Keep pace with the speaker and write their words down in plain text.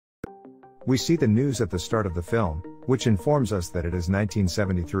We see the news at the start of the film, which informs us that it is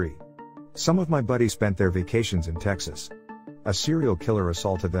 1973. Some of my buddies spent their vacations in Texas. A serial killer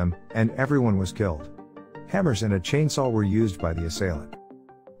assaulted them, and everyone was killed. Hammers and a chainsaw were used by the assailant.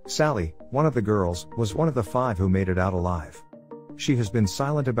 Sally, one of the girls, was one of the 5 who made it out alive. She has been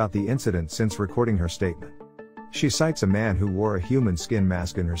silent about the incident since recording her statement. She cites a man who wore a human skin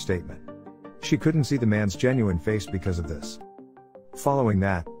mask in her statement. She couldn't see the man's genuine face because of this. Following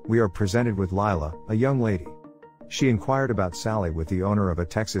that, we are presented with Lila, a young lady. She inquired about Sally with the owner of a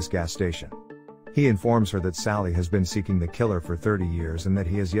Texas gas station. He informs her that Sally has been seeking the killer for 30 years and that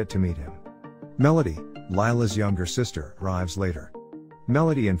he has yet to meet him. Melody, Lila's younger sister, arrives later.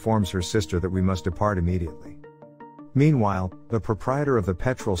 Melody informs her sister that we must depart immediately. Meanwhile, the proprietor of the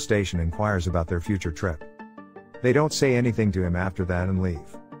petrol station inquires about their future trip. They don't say anything to him after that and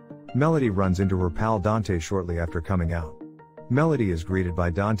leave. Melody runs into her pal Dante shortly after coming out. Melody is greeted by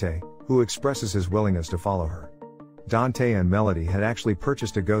Dante, who expresses his willingness to follow her. Dante and Melody had actually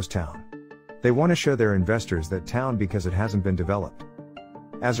purchased a ghost town. They want to show their investors that town because it hasn't been developed.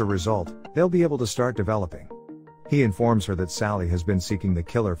 As a result, they'll be able to start developing. He informs her that Sally has been seeking the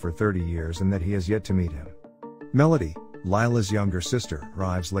killer for 30 years and that he has yet to meet him. Melody, Lila's younger sister,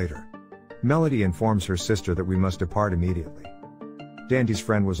 arrives later. Melody informs her sister that we must depart immediately. Dandy's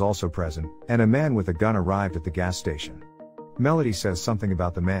friend was also present, and a man with a gun arrived at the gas station. Melody says something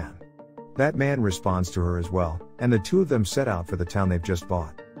about the man. That man responds to her as well, and the two of them set out for the town they've just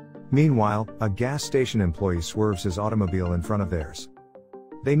bought. Meanwhile, a gas station employee swerves his automobile in front of theirs.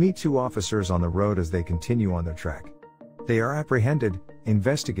 They meet 2 officers on the road as they continue on their trek. They are apprehended,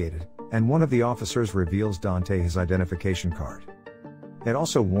 investigated, and one of the officers reveals Dante his identification card. It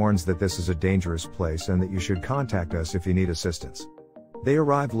also warns that this is a dangerous place and that you should contact us if you need assistance. They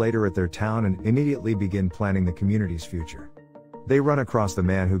arrive later at their town and immediately begin planning the community's future. They run across the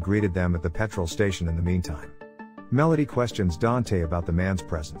man who greeted them at the petrol station in the meantime. Melody questions Dante about the man's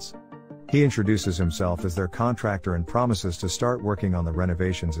presence. He introduces himself as their contractor and promises to start working on the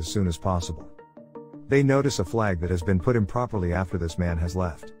renovations as soon as possible. They notice a flag that has been put improperly after this man has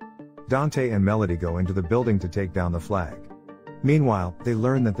left. Dante and Melody go into the building to take down the flag. Meanwhile, they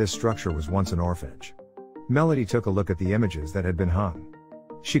learn that this structure was once an orphanage. Melody took a look at the images that had been hung.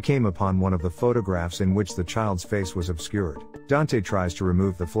 She came upon one of the photographs in which the child's face was obscured. Dante tries to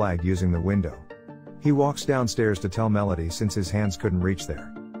remove the flag using the window. He walks downstairs to tell Melody since his hands couldn't reach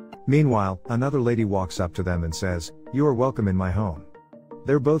there. Meanwhile, another lady walks up to them and says, "You are welcome in my home."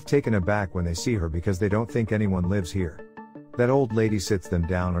 They're both taken aback when they see her because they don't think anyone lives here. That old lady sits them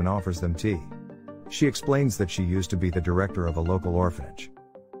down and offers them tea. She explains that she used to be the director of a local orphanage.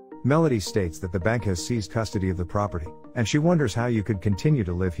 Melody states that the bank has seized custody of the property, and she wonders how you could continue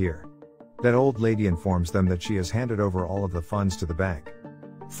to live here. That old lady informs them that she has handed over all of the funds to the bank.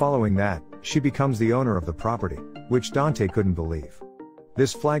 Following that, she becomes the owner of the property, which Dante couldn't believe.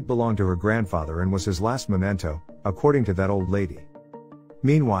 This flag belonged to her grandfather and was his last memento, according to that old lady.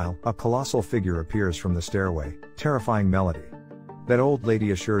 Meanwhile, a colossal figure appears from the stairway, terrifying Melody. That old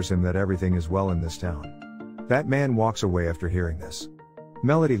lady assures him that everything is well in this town. That man walks away after hearing this.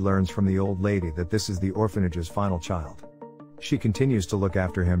 Melody learns from the old lady that this is the orphanage's final child. She continues to look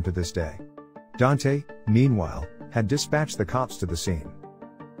after him to this day. Dante, meanwhile, had dispatched the cops to the scene.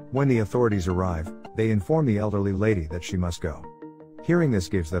 When the authorities arrive, they inform the elderly lady that she must go. Hearing this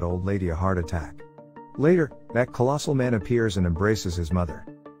gives that old lady a heart attack. Later, that colossal man appears and embraces his mother.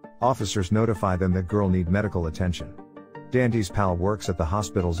 Officers notify them that girl need medical attention. Dandy's pal works at the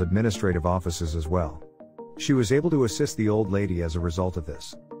hospital's administrative offices as well. She was able to assist the old lady as a result of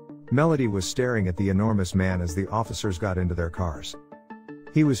this. Melody was staring at the enormous man as the officers got into their cars.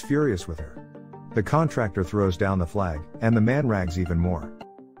 He was furious with her. The contractor throws down the flag, and the man rags even more.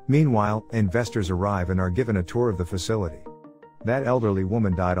 Meanwhile, investors arrive and are given a tour of the facility. That elderly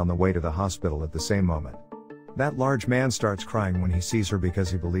woman died on the way to the hospital at the same moment. That large man starts crying when he sees her because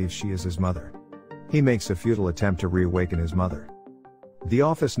he believes she is his mother. He makes a futile attempt to reawaken his mother. The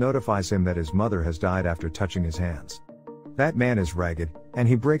office notifies him that his mother has died after touching his hands. That man is ragged, and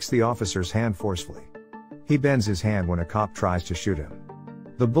he breaks the officer's hand forcefully. He bends his hand when a cop tries to shoot him.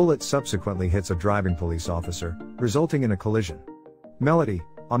 The bullet subsequently hits a driving police officer, resulting in a collision. Melody,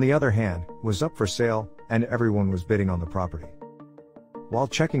 on the other hand, was up for sale, and everyone was bidding on the property. While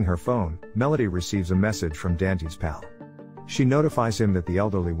checking her phone, Melody receives a message from Dante's pal. She notifies him that the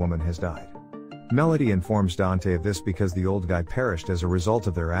elderly woman has died. Melody informs Dante of this because the old guy perished as a result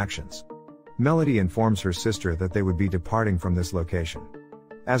of their actions. Melody informs her sister that they would be departing from this location.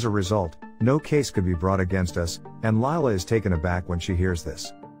 As a result, no case could be brought against us, and Lila is taken aback when she hears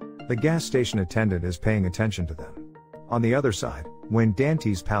this. The gas station attendant is paying attention to them. On the other side, When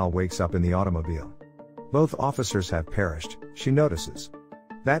Dante's pal wakes up in the automobile, both officers have perished, she notices.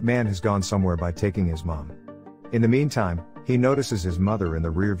 That man has gone somewhere by taking his mom. In the meantime, he notices his mother in the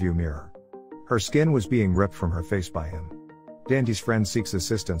rearview mirror. Her skin was being ripped from her face by him. Dante's friend seeks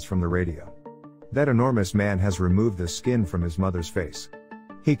assistance from the radio. That enormous man has removed the skin from his mother's face.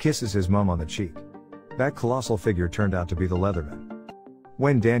 He kisses his mom on the cheek. That colossal figure turned out to be the Leatherman.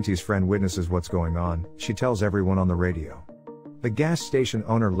 When Dante's friend witnesses what's going on, she tells everyone on the radio. The gas station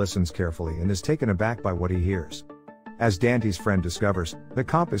owner listens carefully and is taken aback by what he hears. As Dante's friend discovers, the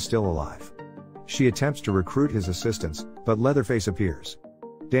cop is still alive. She attempts to recruit his assistance, but Leatherface appears.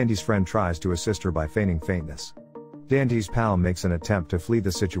 Dante's friend tries to assist her by feigning faintness. Dante's pal makes an attempt to flee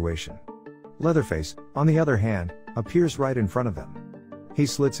the situation. Leatherface, on the other hand, appears right in front of them. He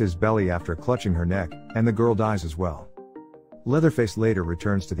slits his belly after clutching her neck, and the girl dies as well. Leatherface later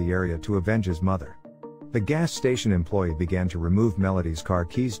returns to the area to avenge his mother. The gas station employee began to remove Melody's car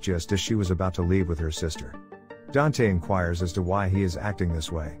keys just as she was about to leave with her sister. Dante inquires as to why he is acting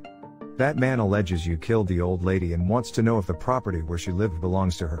this way. That man alleges you killed the old lady and wants to know if the property where she lived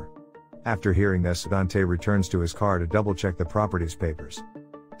belongs to her. After hearing this, Dante returns to his car to double-check the property's papers.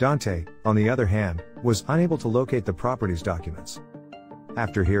 Dante, on the other hand, was unable to locate the property's documents.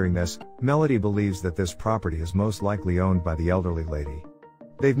 After hearing this, Melody believes that this property is most likely owned by the elderly lady.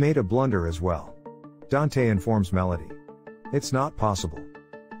 They've made a blunder as well. Dante informs Melody. It's not possible.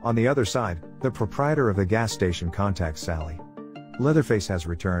 On the other side, the proprietor of the gas station contacts Sally. Leatherface has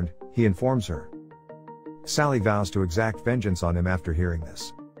returned, he informs her. Sally vows to exact vengeance on him after hearing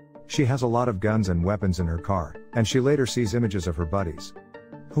this. She has a lot of guns and weapons in her car, and she later sees images of her buddies,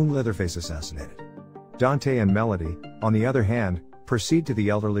 whom Leatherface assassinated. Dante and Melody, on the other hand, proceed to the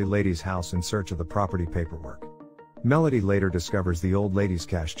elderly lady's house in search of the property paperwork. Melody later discovers the old lady's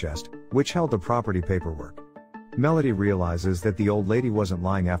cash chest, which held the property paperwork. Melody realizes that the old lady wasn't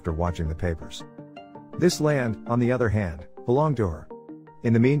lying after watching the papers. This land, on the other hand, belonged to her.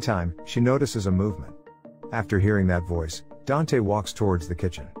 In the meantime, she notices a movement. After hearing that voice, Dante walks towards the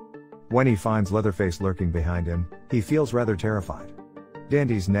kitchen. When he finds Leatherface lurking behind him, he feels rather terrified.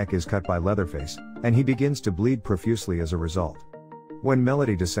 Dante's neck is cut by Leatherface, and he begins to bleed profusely as a result. When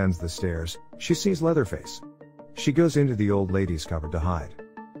Melody descends the stairs, she sees Leatherface. She goes into the old lady's cupboard to hide.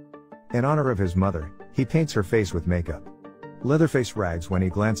 In honor of his mother, he paints her face with makeup. Leatherface rags when he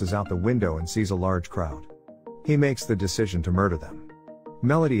glances out the window and sees a large crowd. He makes the decision to murder them.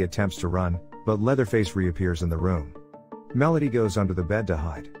 Melody attempts to run, but Leatherface reappears in the room. Melody goes under the bed to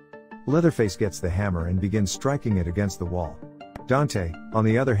hide. Leatherface gets the hammer and begins striking it against the wall. Dante, on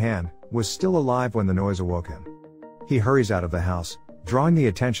the other hand, was still alive when the noise awoke him. He hurries out of the house, drawing the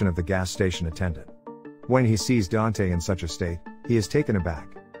attention of the gas station attendant. When he sees Dante in such a state, he is taken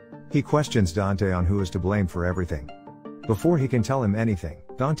aback. He questions Dante on who is to blame for everything. Before he can tell him anything,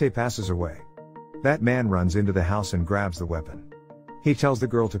 Dante passes away. That man runs into the house and grabs the weapon. He tells the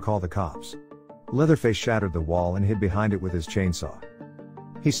girl to call the cops. Leatherface shattered the wall and hid behind it with his chainsaw.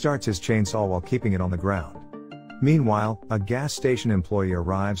 He starts his chainsaw while keeping it on the ground. Meanwhile, a gas station employee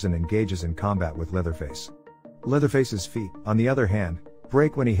arrives and engages in combat with Leatherface. Leatherface's feet, on the other hand,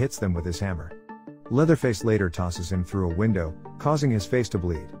 break when he hits them with his hammer. Leatherface later tosses him through a window, causing his face to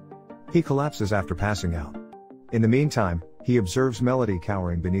bleed. He collapses after passing out. In the meantime, he observes Melody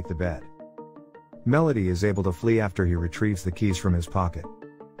cowering beneath the bed. Melody is able to flee after he retrieves the keys from his pocket.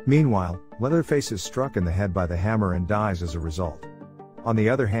 Meanwhile, Leatherface is struck in the head by the hammer and dies as a result. On the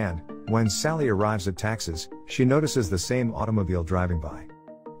other hand, when Sally arrives at Taxes, she notices the same automobile driving by.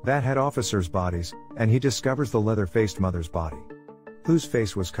 That had officers' bodies, and he discovers the leather-faced mother's body, whose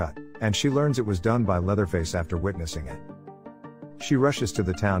face was cut, and she learns it was done by Leatherface after witnessing it. She rushes to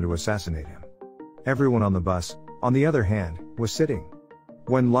the town to assassinate him. Everyone on the bus, on the other hand, was sitting.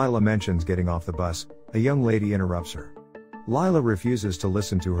 When Lila mentions getting off the bus, a young lady interrupts her. Lila refuses to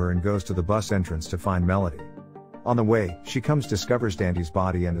listen to her and goes to the bus entrance to find Melody. On the way, she discovers Dante's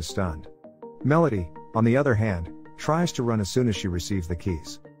body and is stunned. Melody, on the other hand, tries to run as soon as she receives the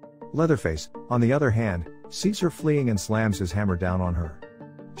keys. Leatherface, on the other hand, sees her fleeing and slams his hammer down on her.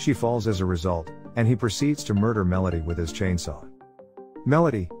 She falls as a result, and he proceeds to murder Melody with his chainsaw.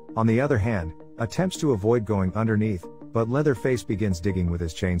 Melody, on the other hand, attempts to avoid going underneath, but Leatherface begins digging with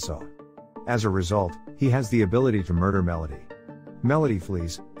his chainsaw. As a result, he has the ability to murder Melody. Melody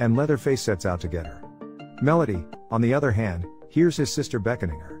flees, and Leatherface sets out to get her. Melody, on the other hand, hears his sister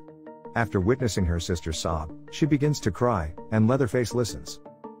beckoning her. After witnessing her sister sob, she begins to cry, and Leatherface listens.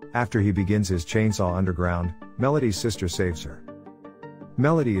 After he begins his chainsaw underground, Melody's sister saves her.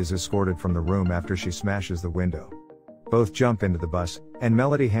 Melody is escorted from the room after she smashes the window. Both jump into the bus, and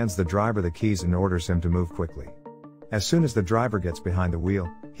Melody hands the driver the keys and orders him to move quickly. As soon as the driver gets behind the wheel,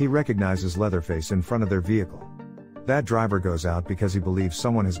 he recognizes Leatherface in front of their vehicle. That driver goes out because he believes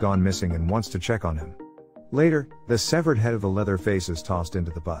someone has gone missing and wants to check on him. Later, the severed head of the Leatherface is tossed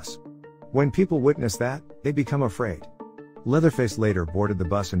into the bus. When people witness that, they become afraid. Leatherface later boarded the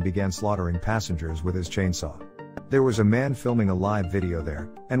bus and began slaughtering passengers with his chainsaw. There was a man filming a live video there,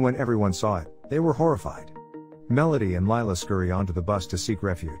 and when everyone saw it, they were horrified. Melody and Lila scurry onto the bus to seek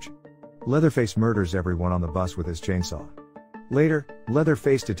refuge. Leatherface murders everyone on the bus with his chainsaw. Later,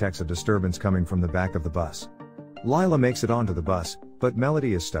 Leatherface detects a disturbance coming from the back of the bus. Lila makes it onto the bus, but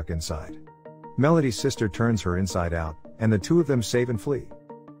Melody is stuck inside. Melody's sister turns her inside out, and the two of them save and flee.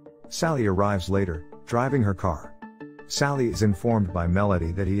 Sally arrives later, driving her car. Sally is informed by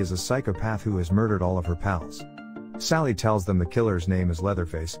Melody that he is a psychopath who has murdered all of her pals. Sally tells them the killer's name is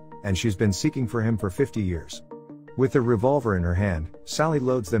Leatherface, and she's been seeking for him for 50 years. With the revolver in her hand, Sally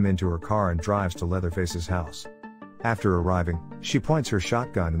loads them into her car and drives to Leatherface's house. After arriving, she points her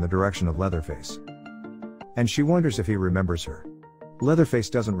shotgun in the direction of Leatherface. And she wonders if he remembers her. Leatherface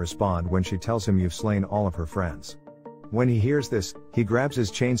doesn't respond when she tells him you've slain all of her friends. When he hears this, he grabs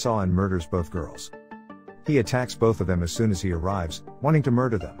his chainsaw and murders both girls. He attacks both of them as soon as he arrives, wanting to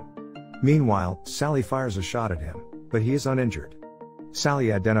murder them. Meanwhile, Sally fires a shot at him, but he is uninjured.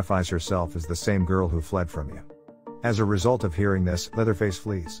 Sally identifies herself as the same girl who fled from you. As a result of hearing this, Leatherface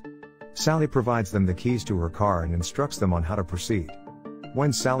flees. Sally provides them the keys to her car and instructs them on how to proceed.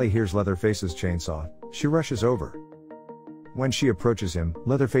 When Sally hears Leatherface's chainsaw, she rushes over. When she approaches him,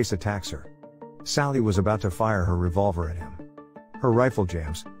 Leatherface attacks her. Sally was about to fire her revolver at him. Her rifle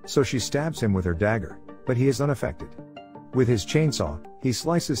jams, so she stabs him with her dagger, but he is unaffected. With his chainsaw, he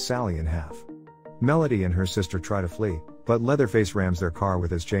slices Sally in half. Melody and her sister try to flee, but Leatherface rams their car with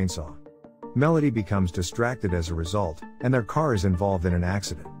his chainsaw. Melody becomes distracted as a result, and their car is involved in an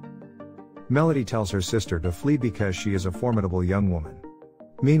accident. Melody tells her sister to flee because she is a formidable young woman.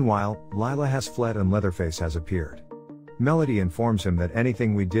 Meanwhile, Lila has fled and Leatherface has appeared. Melody informs him that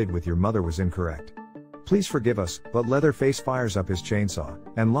anything we did with your mother was incorrect. Please forgive us, but Leatherface fires up his chainsaw,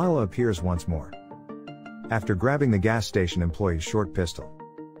 and Lila appears once more. After grabbing the gas station employee's short pistol.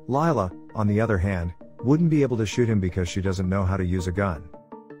 Lila, on the other hand, wouldn't be able to shoot him because she doesn't know how to use a gun.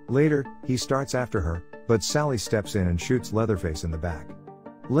 Later, he starts after her, but Sally steps in and shoots Leatherface in the back.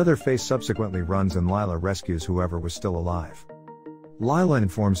 Leatherface subsequently runs and Lila rescues whoever was still alive. Lila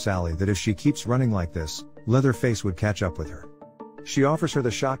informs Sally that if she keeps running like this, Leatherface would catch up with her. She offers her the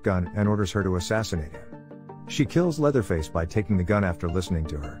shotgun and orders her to assassinate him. She kills Leatherface by taking the gun after listening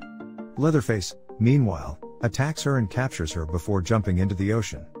to her. Leatherface, meanwhile, attacks her and captures her before jumping into the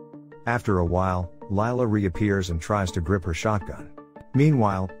ocean. After a while, Lila reappears and tries to grip her shotgun.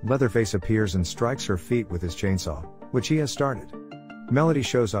 Meanwhile, Leatherface appears and strikes her feet with his chainsaw, which he has started. Melody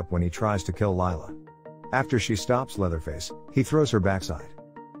shows up when he tries to kill Lila. After she stops Leatherface, he throws her backside.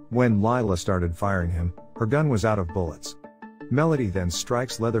 When Lila started firing him, her gun was out of bullets. Melody then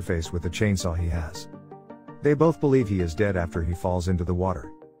strikes Leatherface with the chainsaw he has. They both believe he is dead after he falls into the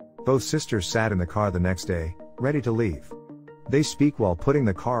water. Both sisters sat in the car the next day, ready to leave. They speak while putting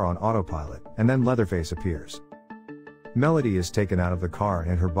the car on autopilot, and then Leatherface appears. Melody is taken out of the car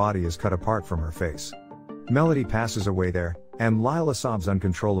and her body is cut apart from her face. Melody passes away there, and Lila sobs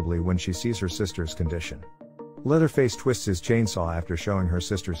uncontrollably when she sees her sister's condition. Leatherface twists his chainsaw after showing her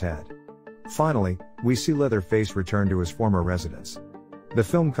sister's head. Finally, we see Leatherface return to his former residence. The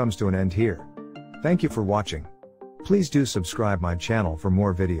film comes to an end here. Thank you for watching. Please do subscribe my channel for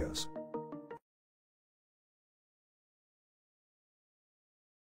more videos.